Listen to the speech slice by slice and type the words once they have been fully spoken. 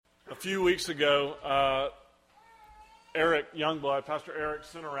few weeks ago, Eric Youngblood, Pastor Eric,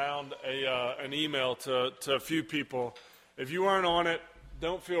 sent around an email to a few people. If you weren't on it,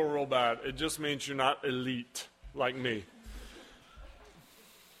 don't feel real bad. It just means you're not elite like me.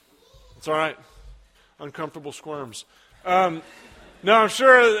 It's all right. Uncomfortable squirms. No, I'm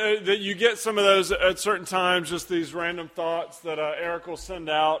sure that you get some of those at certain times, just these random thoughts that Eric will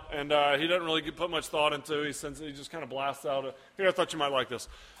send out, and he doesn't really put much thought into. He just kind of blasts out, here, I thought you might like this.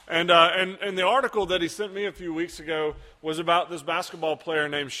 And the article that he sent me a few weeks ago was about this basketball player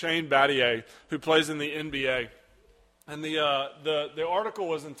named Shane Battier, who plays in the NBA. And the article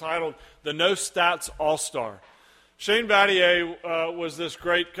was entitled, "The No Stats All-Star." Shane Battier was this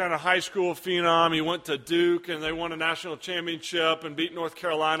great kind of high school phenom. He went to Duke, and they won a national championship and beat North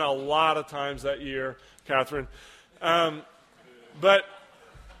Carolina a lot of times that year, Catherine. And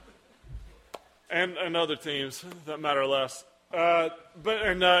other teams that matter less.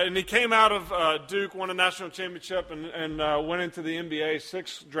 And he came out of Duke, won a national championship, and went into the NBA,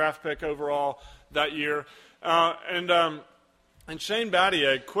 6th draft pick overall that year. And Shane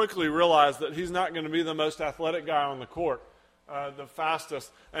Battier quickly realized that he's not going to be the most athletic guy on the court, the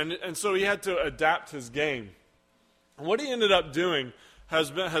fastest. And so he had to adapt his game. And what he ended up doing has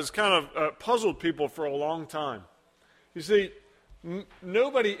kind of puzzled people for a long time. You see,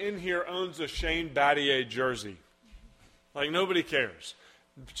 nobody in here owns a Shane Battier jersey. Like, nobody cares.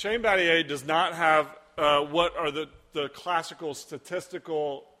 Shane Battier does not have what are the classical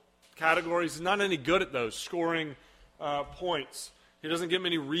statistical categories. He's not any good at those, scoring points. He doesn't get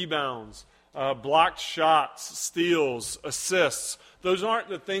many rebounds, blocked shots, steals, assists. Those aren't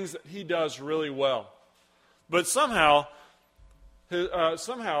the things that he does really well. But somehow his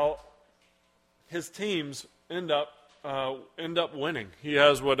teams end up winning. He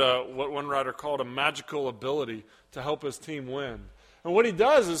has what one writer called a magical ability to help his team win. And what he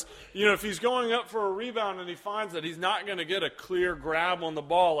does is, if he's going up for a rebound and he finds that he's not going to get a clear grab on the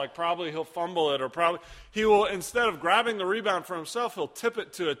ball, like probably he'll fumble it, or probably he will, instead of grabbing the rebound for himself, he'll tip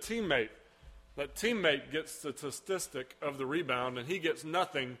it to a teammate. That teammate gets the statistic of the rebound, and he gets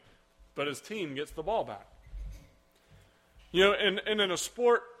nothing, but his team gets the ball back. And in a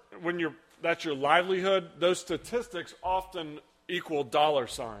sport, when that's your livelihood, those statistics often equal dollar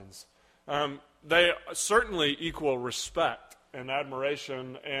signs. They certainly equal respect and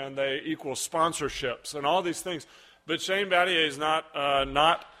admiration, and they equal sponsorships and all these things. But Shane Battier is not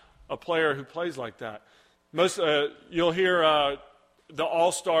a player who plays like that. You'll hear the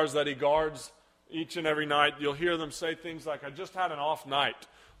all-stars that he guards each and every night. You'll hear them say things like, "I just had an off night,"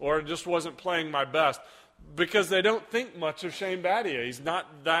 or "I just wasn't playing my best," because they don't think much of Shane Battier. He's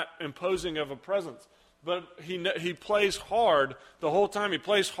not that imposing of a presence. But he plays hard the whole time. He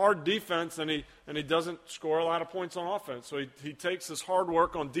plays hard defense, and he doesn't score a lot of points on offense. So he takes his hard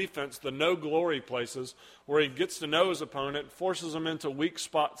work on defense, the no-glory places, where he gets to know his opponent, forces them into weak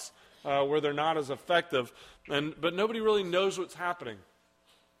spots where they're not as effective. But nobody really knows what's happening.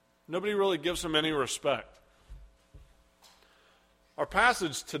 Nobody really gives him any respect. Our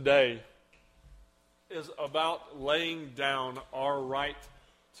passage today is about laying down our right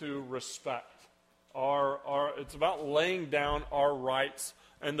to respect. It's about laying down our rights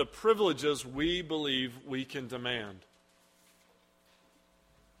and the privileges we believe we can demand.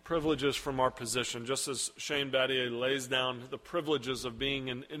 Privileges from our position, just as Shane Battier lays down the privileges of being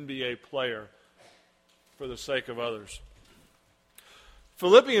an NBA player for the sake of others.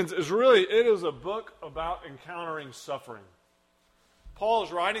 Philippians is a book about encountering suffering. Paul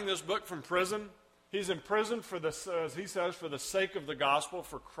is writing this book from prison. He's in prison as he says, for the sake of the gospel,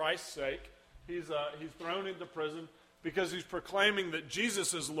 for Christ's sake. He's thrown into prison because he's proclaiming that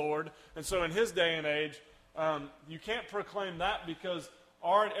Jesus is Lord. And so in his day and age, you can't proclaim that because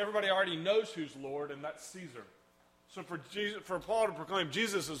everybody already knows who's Lord, and that's Caesar. So for Paul to proclaim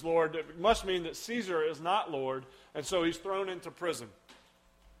Jesus is Lord, it must mean that Caesar is not Lord, and so he's thrown into prison.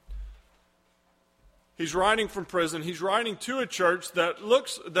 He's writing from prison. He's writing to a church that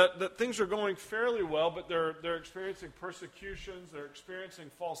looks that things are going fairly well, but they're experiencing persecutions, they're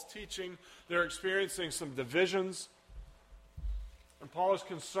experiencing false teaching, they're experiencing some divisions. And Paul is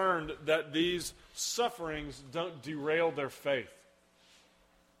concerned that these sufferings don't derail their faith.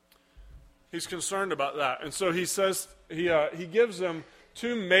 He's concerned about that. And so he says he gives them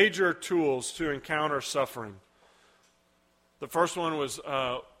two major tools to encounter suffering. The first one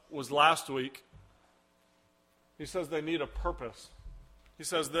was last week. He says they need a purpose. He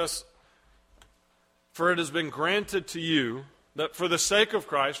says this, "For it has been granted to you that for the sake of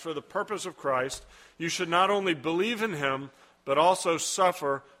Christ, for the purpose of Christ, you should not only believe in him, but also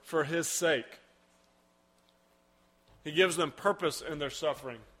suffer for his sake." He gives them purpose in their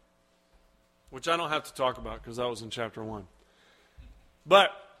suffering. which I don't have to talk about because that was in chapter 1.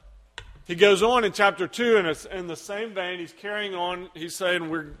 But he goes on in chapter 2, and it's in the same vein. He's carrying on. He's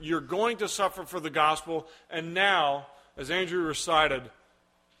saying, you're going to suffer for the gospel, and now, as Andrew recited,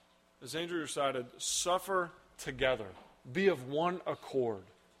 suffer together. Be of one accord.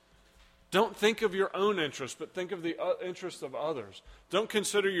 Don't think of your own interest, but think of the interest of others. Don't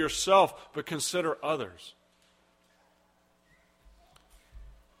consider yourself, but consider others.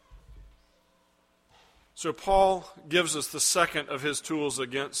 So Paul gives us the second of his tools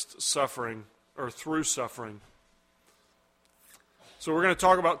against suffering, or through suffering. So we're going to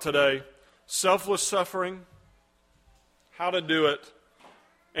talk about today selfless suffering, how to do it,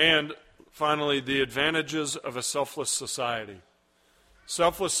 and finally the advantages of a selfless society.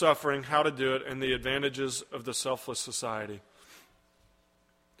 Selfless suffering, how to do it, and the advantages of the selfless society.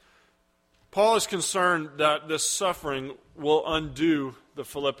 Paul is concerned that this suffering will undo the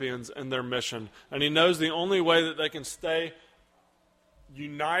Philippians and their mission. And he knows the only way that they can stay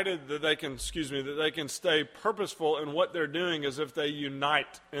united, that they can stay purposeful in what they're doing is if they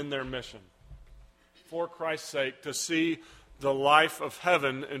unite in their mission. For Christ's sake, to see the life of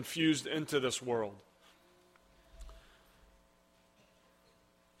heaven infused into this world.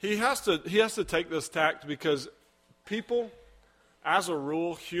 He has to take this tact because people, as a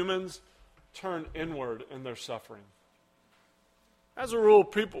rule, humans, turn inward in their suffering. As a rule,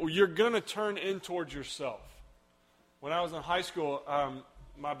 people, you're going to turn in towards yourself. When I was in high school,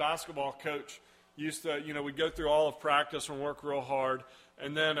 my basketball coach used to, we'd go through all of practice and work real hard,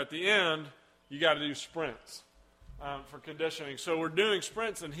 and then at the end, you got to do sprints for conditioning. So we're doing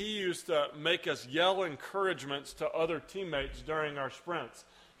sprints, and he used to make us yell encouragements to other teammates during our sprints.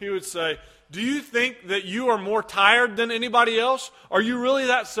 He would say, "Do you think that you are more tired than anybody else? Are you really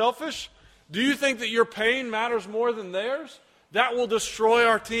that selfish? Do you think that your pain matters more than theirs? That will destroy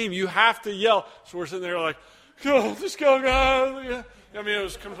our team. You have to yell." So we're sitting there like, "Go, just go, guys." I mean, it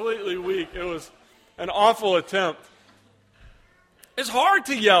was completely weak. It was an awful attempt. It's hard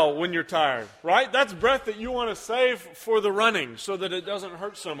to yell when you're tired, right? That's breath that you want to save for the running so that it doesn't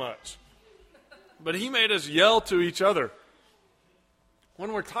hurt so much. But he made us yell to each other.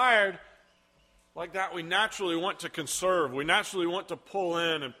 When we're tired like that, we naturally want to conserve. We naturally want to pull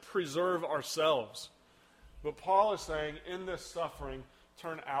in and preserve ourselves. But Paul is saying, in this suffering,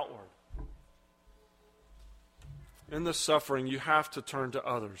 turn outward. In this suffering, you have to turn to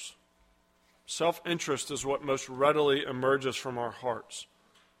others. Self-interest is what most readily emerges from our hearts.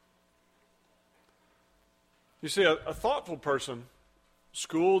 You see, a thoughtful person,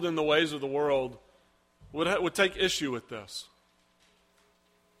 schooled in the ways of the world, would take issue with this.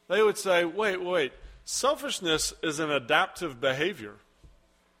 They would say, wait, selfishness is an adaptive behavior.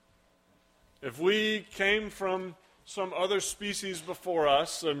 If we came from some other species before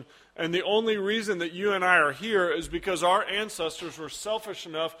us, and the only reason that you and I are here is because our ancestors were selfish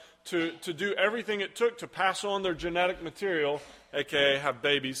enough to do everything it took to pass on their genetic material, aka have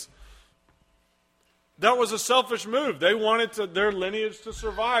babies. That was a selfish move. They wanted their lineage to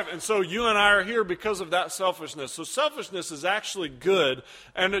survive. And so you and I are here because of that selfishness. So selfishness is actually good,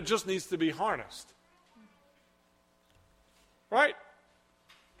 and it just needs to be harnessed. Right?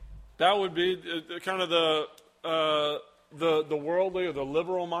 That would be kind of the worldly or the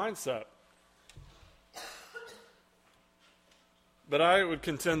liberal mindset. But I would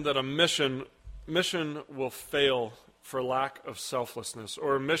contend that a mission will fail for lack of selflessness,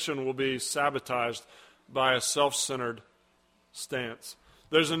 or a mission will be sabotaged by a self-centered stance.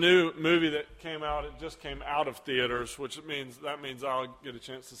 There's a new movie that came out. It just came out of theaters, which means I'll get a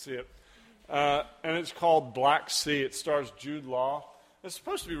chance to see it. And it's called Black Sea. It stars Jude Law. It's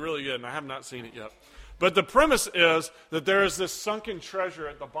supposed to be really good, and I have not seen it yet. But the premise is that there is this sunken treasure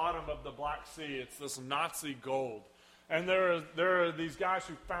at the bottom of the Black Sea. It's this Nazi gold. And there are these guys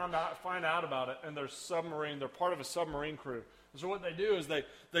who find out about it, and they're part of a submarine crew. And so what they do is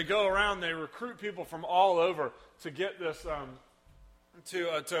they go around, they recruit people from all over to get this,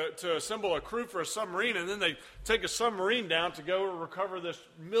 to assemble a crew for a submarine, and then they take a submarine down to go recover this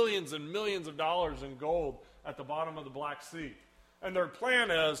millions and millions of dollars in gold at the bottom of the Black Sea. And their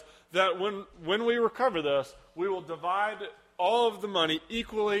plan is that when we recover this, we will divide all of the money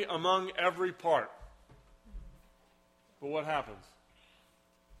equally among every part. But what happens?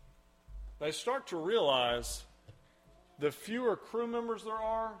 They start to realize the fewer crew members there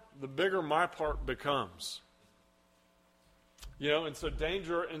are, the bigger my part becomes. And so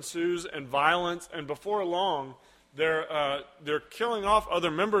danger ensues and violence, and before long, they're killing off other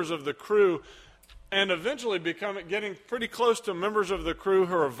members of the crew, and eventually getting pretty close to members of the crew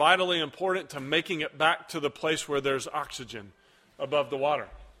who are vitally important to making it back to the place where there's oxygen above the water.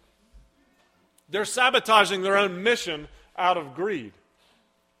 They're sabotaging their own mission out of greed.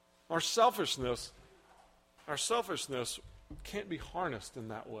 Our selfishness can't be harnessed in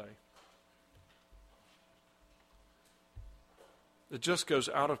that way. It just goes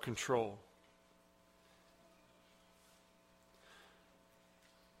out of control.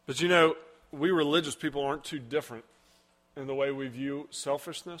 But you know, we religious people aren't too different in the way we view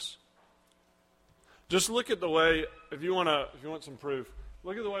selfishness. Just look at the way, if you want some proof,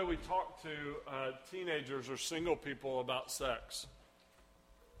 look at the way we talk to teenagers or single people about sex.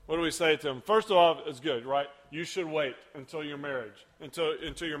 What do we say to them? First of all, it's good, right? You should wait until you're married. Until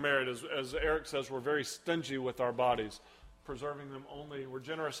you're married. As Eric says, we're very stingy with our bodies, preserving them only. We're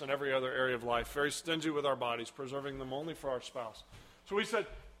generous in every other area of life, very stingy with our bodies, preserving them only for our spouse. So we said,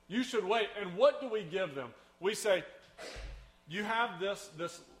 you should wait. And what do we give them? We say, you have this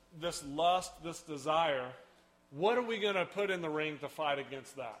lust, this desire. What are we going to put in the ring to fight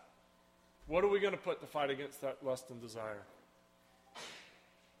against that? What are we going to put to fight against that lust and desire?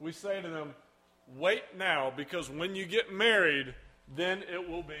 We say to them, wait now, because when you get married, then it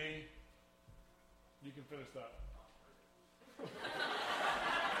will be, you can finish that.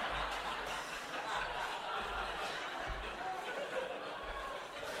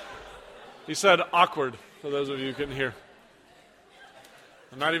 He said awkward, for those of you who couldn't hear.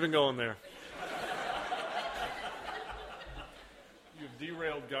 I'm not even going there. You've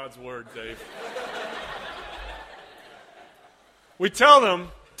derailed God's word, Dave. We tell them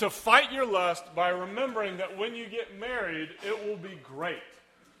to fight your lust by remembering that when you get married, it will be great.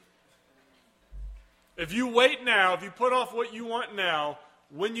 If you wait now, if you put off what you want now,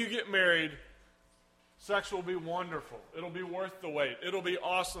 when you get married, sex will be wonderful. It'll be worth the wait. It'll be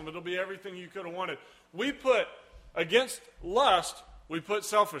awesome. It'll be everything you could have wanted. We put, against lust, we put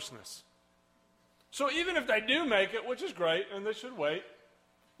selfishness. So even if they do make it, which is great, and they should wait,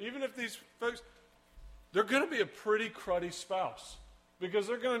 even if these folks, they're going to be a pretty cruddy spouse. Because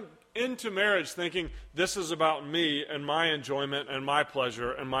they're going into marriage thinking, this is about me and my enjoyment and my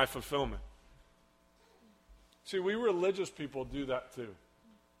pleasure and my fulfillment. See, we religious people do that too.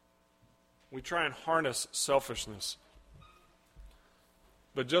 We try and harness selfishness.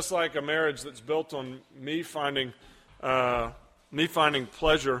 But just like a marriage that's built on me finding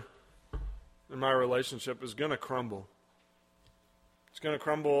pleasure in my relationship is going to crumble. It's going to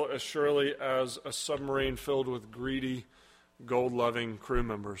crumble as surely as a submarine filled with greedy, gold-loving crew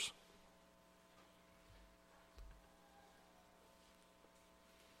members.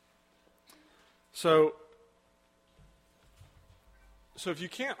 So if you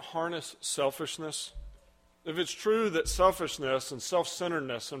can't harness selfishness, if it's true that selfishness and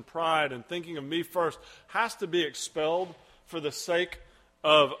self-centeredness and pride and thinking of me first has to be expelled for the sake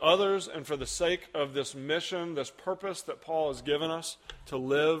of others and for the sake of this mission, this purpose that Paul has given us to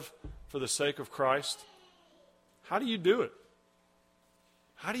live for the sake of Christ, how do you do it?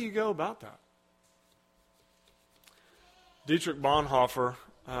 How do you go about that? Dietrich Bonhoeffer,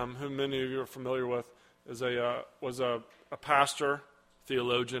 whom many of you are familiar with, was a pastor,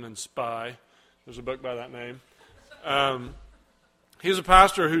 theologian, and spy. There's a book by that name. He's a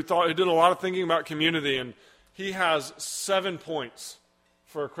pastor who did a lot of thinking about community, and he has 7 points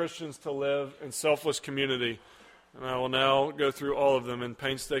for Christians to live in selfless community. And I will now go through all of them in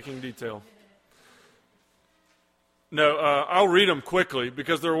painstaking detail. No, I'll read them quickly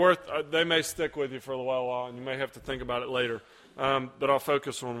because they may stick with you for a while, and you may have to think about it later. But I'll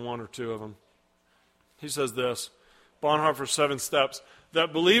focus on 1 or 2 of them. He says this, Bonhoeffer's 7 steps,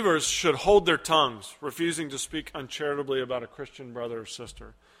 that believers should hold their tongues, refusing to speak uncharitably about a Christian brother or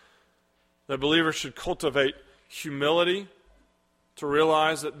sister. That believers should cultivate humility to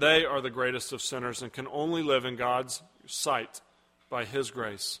realize that they are the greatest of sinners and can only live in God's sight by His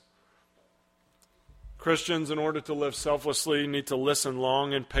grace. Christians, in order to live selflessly, need to listen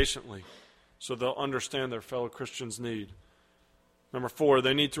long and patiently so they'll understand their fellow Christians' need. Number 4,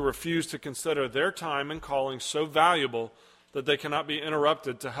 they need to refuse to consider their time and calling so valuable that they cannot be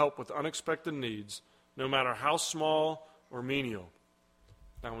interrupted to help with unexpected needs, no matter how small or menial.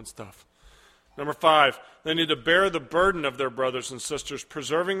 That one's tough. Number 5, they need to bear the burden of their brothers and sisters,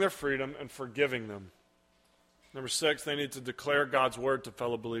 preserving their freedom and forgiving them. Number 6, they need to declare God's word to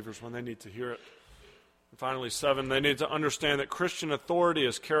fellow believers when they need to hear it. And finally, 7, they need to understand that Christian authority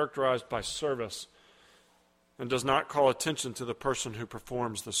is characterized by service and does not call attention to the person who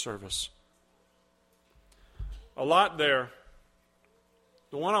performs the service. A lot there.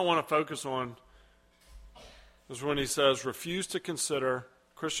 The one I want to focus on is when he says,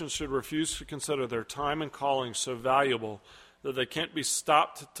 Christians should refuse to consider their time and calling so valuable that they can't be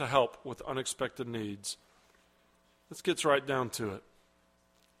stopped to help with unexpected needs. This gets right down to it.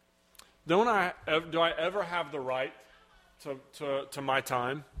 Do I ever have the right to my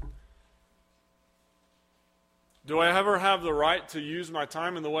time? Do I ever have the right to use my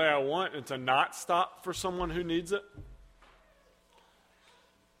time in the way I want and to not stop for someone who needs it?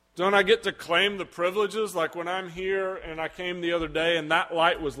 Don't I get to claim the privileges? Like when I'm here and I came the other day and that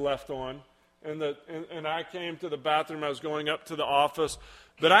light was left on and I came to the bathroom, I was going up to the office,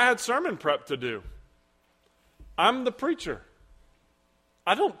 but I had sermon prep to do. I'm the preacher.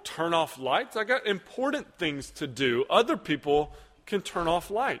 I don't turn off lights. I got important things to do. Other people can turn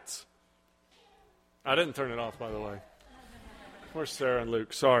off lights. I didn't turn it off, by the way. Where's Sarah and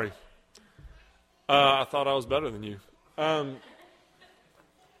Luke? Sorry. I thought I was better than you.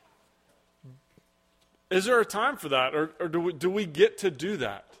 Is there a time for that, or do we get to do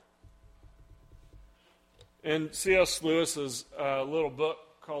that? In C.S. Lewis's little book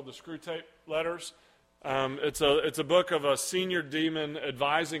called The Screwtape Letters, it's a book of a senior demon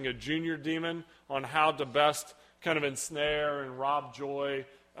advising a junior demon on how to best kind of ensnare and rob joy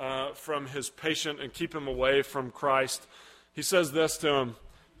from his patient and keep him away from Christ. He says this to him.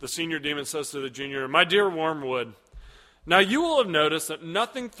 The senior demon says to the junior, "My dear Wormwood, now you will have noticed that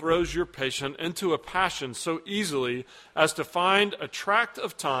nothing throws your patient into a passion so easily as to find a tract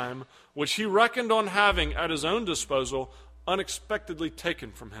of time which he reckoned on having at his own disposal unexpectedly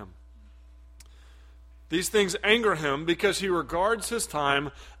taken from him. These things anger him because he regards his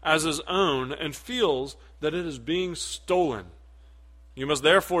time as his own and feels that it is being stolen. You must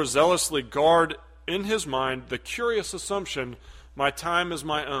therefore zealously guard in his mind the curious assumption, my time is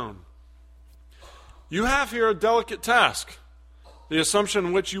my own. You have here a delicate task. The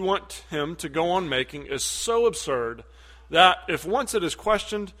assumption which you want him to go on making is so absurd that if once it is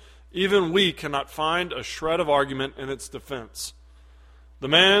questioned, even we cannot find a shred of argument in its defense. The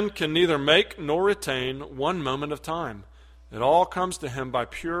man can neither make nor retain one moment of time. It all comes to him by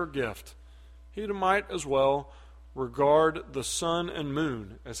pure gift. He might as well regard the sun and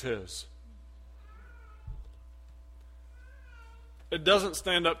moon as his." It doesn't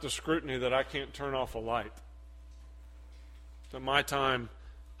stand up to scrutiny that I can't turn off a light, that my time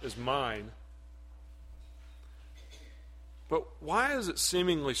is mine. But why is it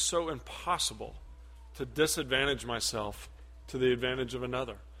seemingly so impossible to disadvantage myself to the advantage of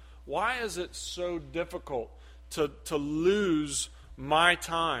another? Why is it so difficult to lose my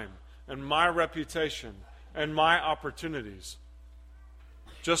time and my reputation and my opportunities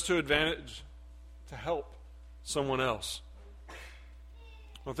just to help someone else?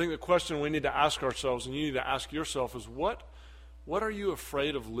 I think the question we need to ask ourselves, and you need to ask yourself, is what are you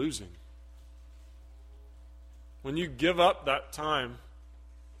afraid of losing? When you give up that time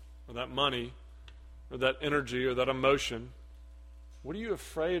or that money or that energy or that emotion, what are you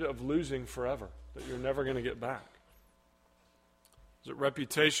afraid of losing forever that you're never going to get back? Is it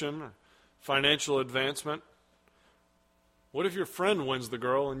reputation or financial advancement? What if your friend wins the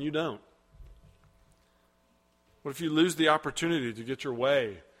girl and you don't? What if you lose the opportunity to get your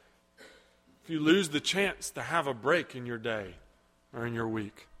way? If you lose the chance to have a break in your day or in your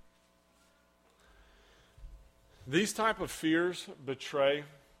week? These type of fears betray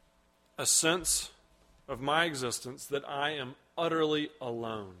a sense of my existence that I am utterly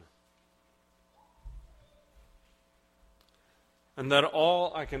alone. And that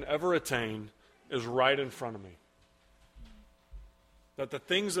all I can ever attain is right in front of me. That the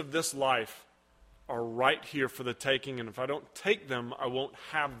things of this life are right here for the taking, and if I don't take them, I won't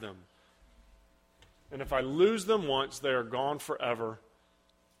have them. And if I lose them once, they are gone forever,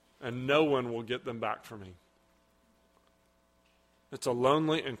 and no one will get them back from me. It's a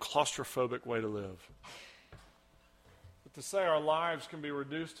lonely and claustrophobic way to live. But to say our lives can be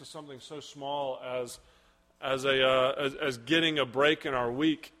reduced to something so small as getting a break in our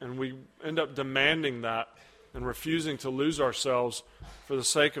week, and we end up demanding that and refusing to lose ourselves for the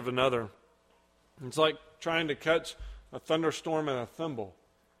sake of another. It's like trying to catch a thunderstorm in a thimble.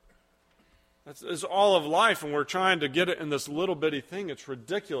 It's all of life, and we're trying to get it in this little bitty thing. It's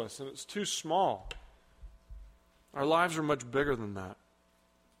ridiculous, and it's too small. Our lives are much bigger than that.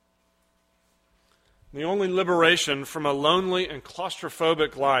 The only liberation from a lonely and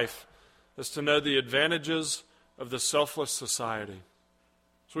claustrophobic life is to know the advantages of the selfless society.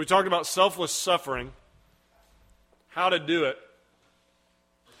 So we talked about selfless suffering, how to do it,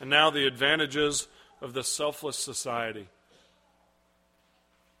 and now the advantages of the selfless society.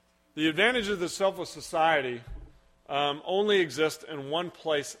 The advantages of the selfless society only exist in one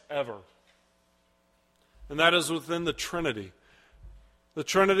place ever, and that is within the Trinity. The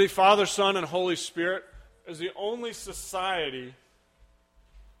Trinity, Father, Son, and Holy Spirit, is the only society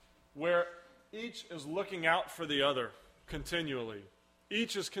where each is looking out for the other continually.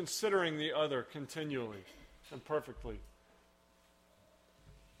 Each is considering the other continually and perfectly.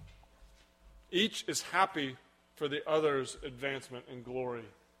 Each is happy for the other's advancement and glory.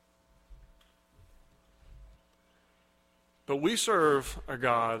 But we serve a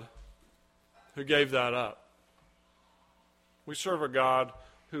God who gave that up. We serve a God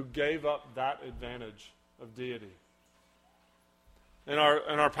who gave up that advantage of deity. In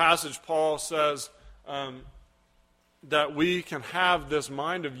our passage, Paul says that we can have this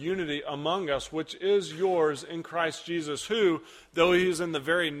mind of unity among us, which is yours in Christ Jesus, who, though he was in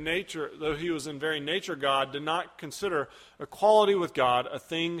very nature God, did not consider equality with God a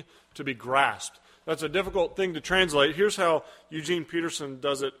thing to be grasped. That's a difficult thing to translate. Here's how Eugene Peterson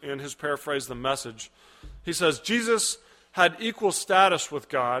does it in his paraphrase, The Message. He says, Jesus had equal status with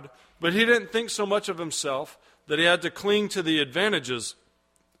God, but he didn't think so much of himself that he had to cling to the advantages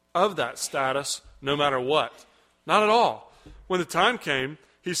of that status no matter what. Not at all. When the time came,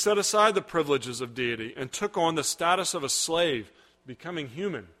 he set aside the privileges of deity and took on the status of a slave, becoming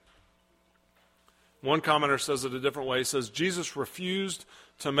human. One commenter says it a different way. He says, Jesus refused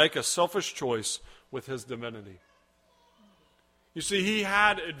to make a selfish choice with his divinity. You see, he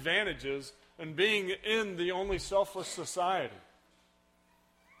had advantages in being in the only selfless society.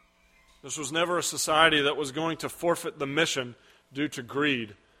 This was never a society that was going to forfeit the mission due to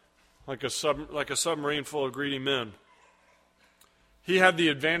greed, like a submarine full of greedy men. He had the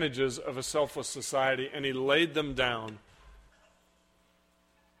advantages of a selfless society, and he laid them down.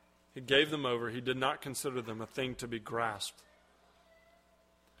 He gave them over. He did not consider them a thing to be grasped.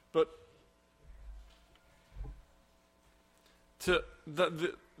 But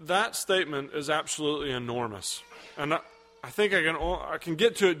that statement is absolutely enormous. And I think I can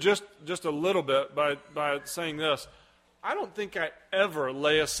get to it just a little bit by saying this. I don't think I ever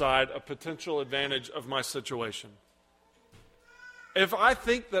lay aside a potential advantage of my situation. If I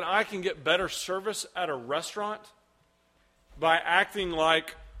think that I can get better service at a restaurant by acting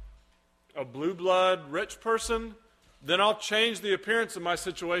like a blue blood rich person, then I'll change the appearance of my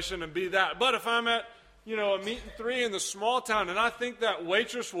situation and be that. But if I'm at, a meat and three in the small town and I think that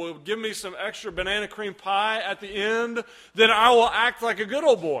waitress will give me some extra banana cream pie at the end, then I will act like a good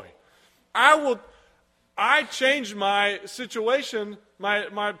old boy. I changed my situation,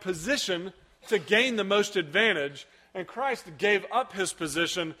 my position to gain the most advantage, and Christ gave up his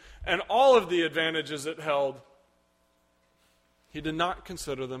position and all of the advantages it held. He did not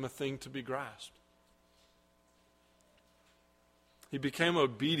consider them a thing to be grasped. He became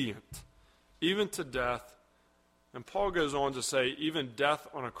obedient, even to death, and Paul goes on to say, even death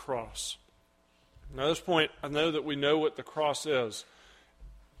on a cross. Now, at this point, I know that we know what the cross is.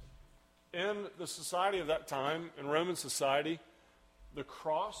 In the society of that time, in Roman society, the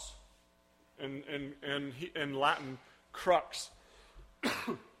cross, in Latin, crux,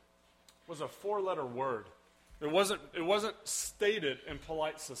 was a four-letter word. It wasn't stated in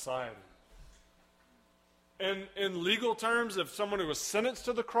polite society. In legal terms, if someone was sentenced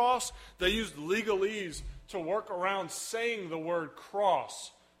to the cross, they used legalese to work around saying the word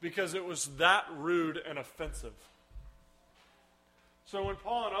cross because it was that rude and offensive. So when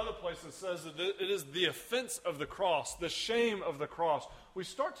Paul in other places says that it is the offense of the cross, the shame of the cross, we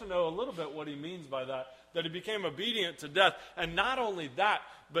start to know a little bit what he means by that he became obedient to death. And not only that,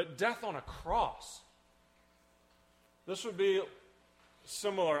 but death on a cross. This would be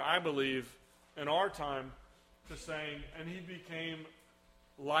similar, I believe, in our time to saying, and he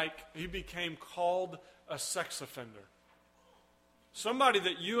became called a sex offender. Somebody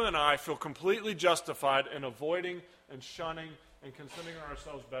that you and I feel completely justified in avoiding and shunning and considering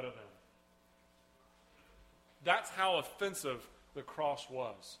ourselves better than. That's how offensive the cross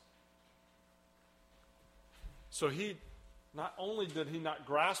was. So not only did he not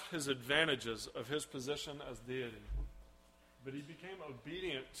grasp his advantages of his position as deity, but he became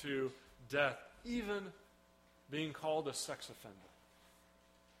obedient to death, even being called a sex offender.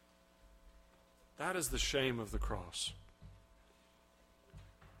 That is the shame of the cross.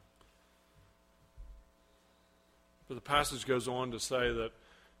 But the passage goes on to say that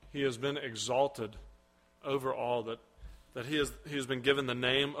he has been exalted over all, that he has been given the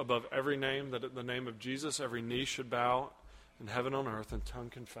name above every name, that at the name of Jesus every knee should bow in heaven, on earth, and tongue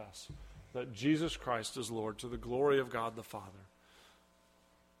confess that Jesus Christ is Lord, to the glory of God the Father.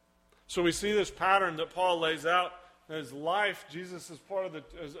 So we see this pattern that Paul lays out in his life. Jesus is part of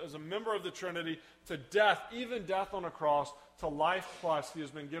as a member of the Trinity, to death, even death on a cross, to life plus. He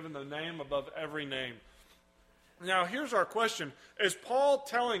has been given the name above every name. Now, here's our question. Is Paul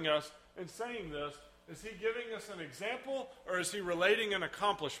telling us in saying this, is he giving us an example, or is he relating an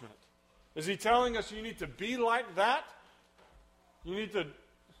accomplishment? Is he telling us you need to be like that? You need to,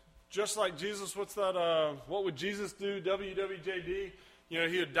 just like Jesus, what's that, what would Jesus do, WWJD? You know,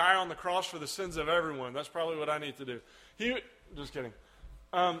 he would die on the cross for the sins of everyone. That's probably what I need to do. Just kidding.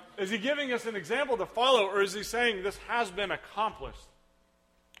 Is he giving us an example to follow, or is he saying this has been accomplished?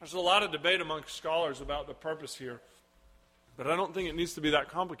 There's a lot of debate among scholars about the purpose here, but I don't think it needs to be that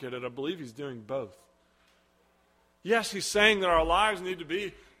complicated. I believe he's doing both. Yes, he's saying that our lives need to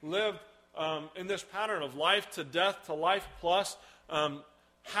be lived in this pattern of life to death to life plus,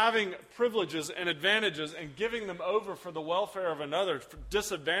 having privileges and advantages and giving them over for the welfare of another, for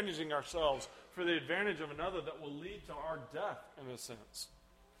disadvantaging ourselves for the advantage of another that will lead to our death, in a sense.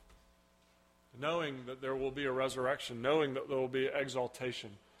 Knowing that there will be a resurrection, knowing that there will be exaltation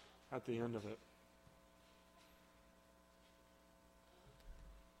at the end of it.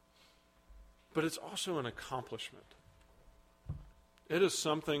 But it's also an accomplishment. It is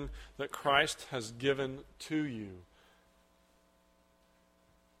something that Christ has given to you.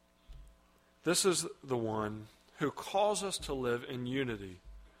 This is the one who calls us to live in unity.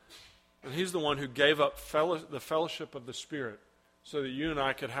 And he's the one who gave up the fellowship of the Spirit so that you and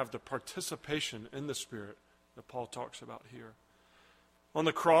I could have the participation in the Spirit that Paul talks about here. On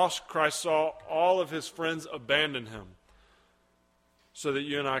the cross, Christ saw all of his friends abandon him so that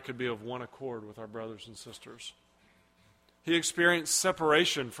you and I could be of one accord with our brothers and sisters. He experienced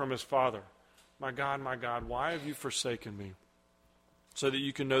separation from his Father. My God, why have you forsaken me? So that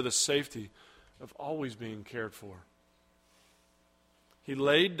you can know the safety of always being cared for. He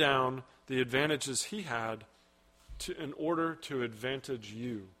laid down the advantages he had in order to advantage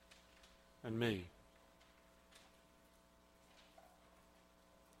you and me.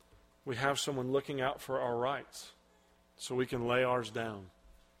 We have someone looking out for our rights so we can lay ours down.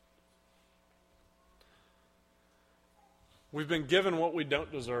 We've been given what we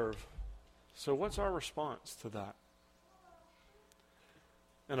don't deserve. So what's our response to that?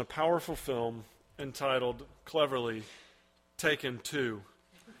 In a powerful film entitled, cleverly, Taken 2,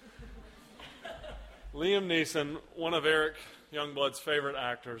 Liam Neeson, one of Eric Youngblood's favorite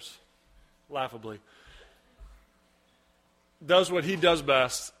actors, laughably, does what he does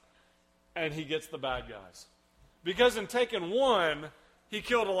best, and he gets the bad guys. Because in Taken 1, he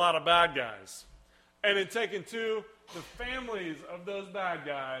killed a lot of bad guys. And in Taken 2, the families of those bad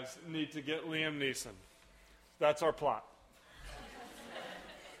guys need to get Liam Neeson. That's our plot.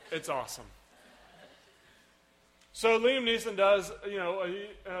 It's awesome. So Liam Neeson does,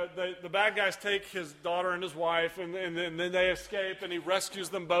 the bad guys take his daughter and his wife, and then they escape, and he rescues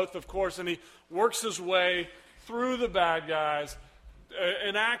them both, of course, and he works his way through the bad guys,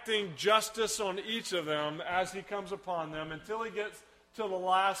 enacting justice on each of them as he comes upon them until he gets to the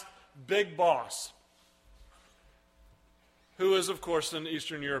last big boss, who is, of course, an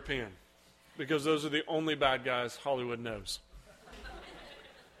Eastern European, because those are the only bad guys Hollywood knows.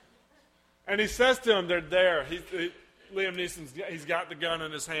 And he says to him, they're there. Liam Neeson's, he's got the gun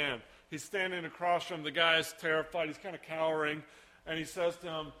in his hand. He's standing across from the guy is terrified. He's kind of cowering. And he says to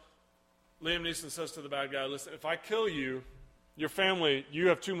him, Liam Neeson says to the bad guy, listen, if I kill you, your family, you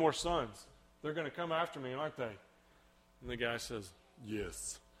have 2 more sons. They're going to come after me, aren't they? And the guy says,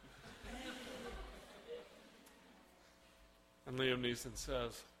 yes. And Liam Neeson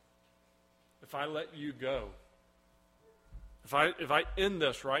says, if I let you go, if I end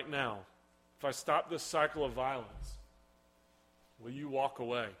this right now, if I stop this cycle of violence, will you walk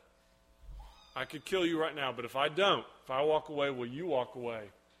away? I could kill you right now, but if I don't, if I walk away, will you walk away?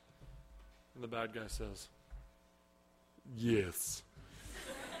 And the bad guy says, yes.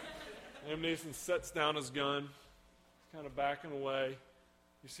 Liam Neeson sets down his gun, kind of backing away.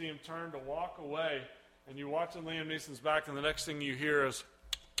 You see him turn to walk away, and you're watching Liam Neeson's back, and the next thing you hear is,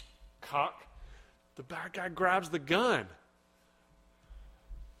 cock. The bad guy grabs the gun.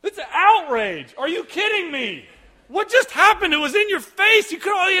 It's an outrage. Are you kidding me? What just happened? It was in your face.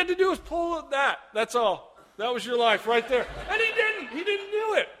 All you had to do was pull that. That's all. That was your life right there. And he didn't. He didn't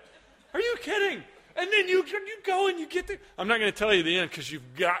do it. Are you kidding? And then you go and you get the... I'm not going to tell you the end because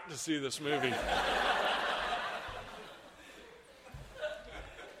you've got to see this movie.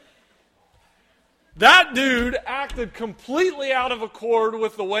 That dude acted completely out of accord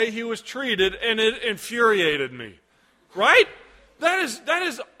with the way he was treated, and it infuriated me. Right? That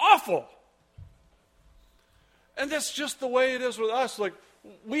is awful. And that's just the way it is with us. Like,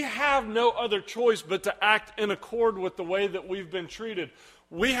 we have no other choice but to act in accord with the way that we've been treated.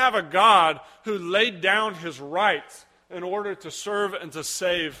 We have a God who laid down his rights in order to serve and to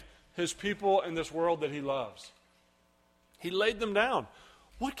save his people in this world that he loves. He laid them down.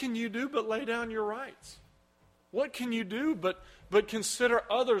 What can you do but lay down your rights? What can you do but consider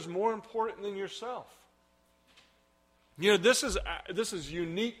others more important than yourself? You know, this is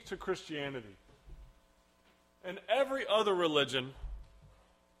unique to Christianity. In every other religion,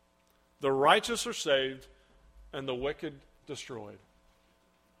 the righteous are saved and the wicked destroyed.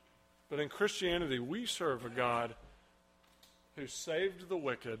 But in Christianity, we serve a God who saved the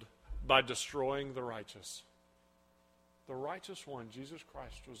wicked by destroying the righteous. The righteous one, Jesus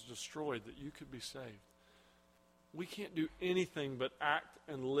Christ, was destroyed that you could be saved. We can't do anything but act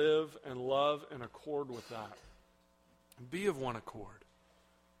and live and love in accord with that. Be of one accord.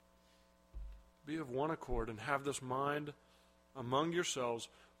 Be of one accord and have this mind among yourselves,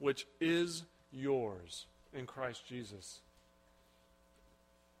 which is yours in Christ Jesus.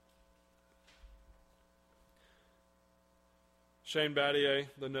 Shane Battier,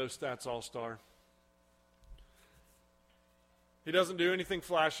 the no stats all-star. He doesn't do anything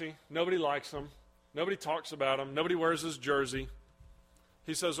flashy. Nobody likes him. Nobody talks about him. Nobody wears his jersey.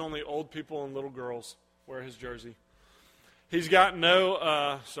 He says only old people and little girls wear his jersey. He's got no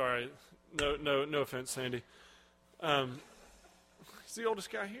offense, Sandy. He's the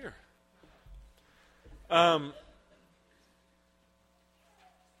oldest guy here.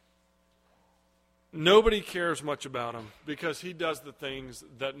 Nobody cares much about him because he does the things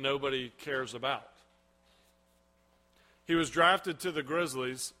that nobody cares about. He was drafted to the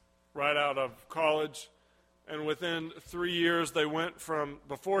Grizzlies right out of college, and within 3 years they went from,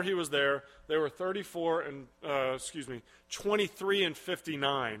 before he was there, they were 23 and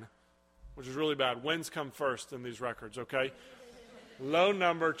 59, which is really bad. Wins come first in these records, okay? Low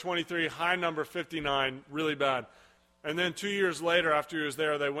number 23, high number 59, really bad. And then 2 years later, after he was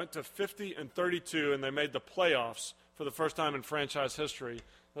there, they went to 50 and 32, and they made the playoffs for the first time in franchise history.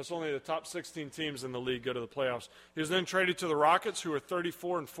 That's only the top 16 teams in the league go to the playoffs. He was then traded to the Rockets, who were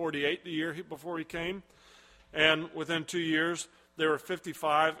 34 and 48 the year before he came. And within 2 years, they were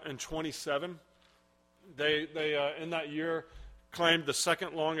 55 and 27. They in that year, claimed the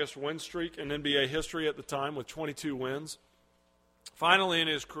second longest win streak in NBA history at the time with 22 wins. Finally, in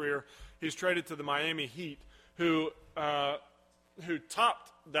his career, he's traded to the Miami Heat, who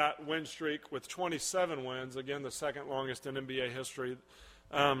topped that win streak with 27 wins, again, the second longest in NBA history,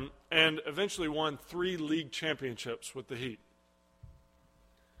 and eventually won 3 league championships with the Heat.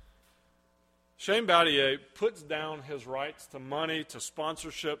 Shane Battier puts down his rights to money, to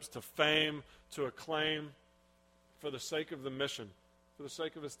sponsorships, to fame, to acclaim for the sake of the mission, for the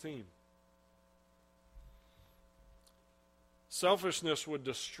sake of his team. Selfishness would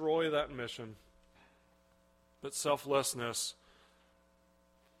destroy that mission, but selflessness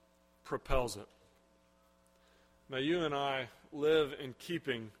propels it. May you and I live in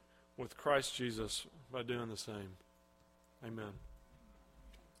keeping with Christ Jesus by doing the same. Amen.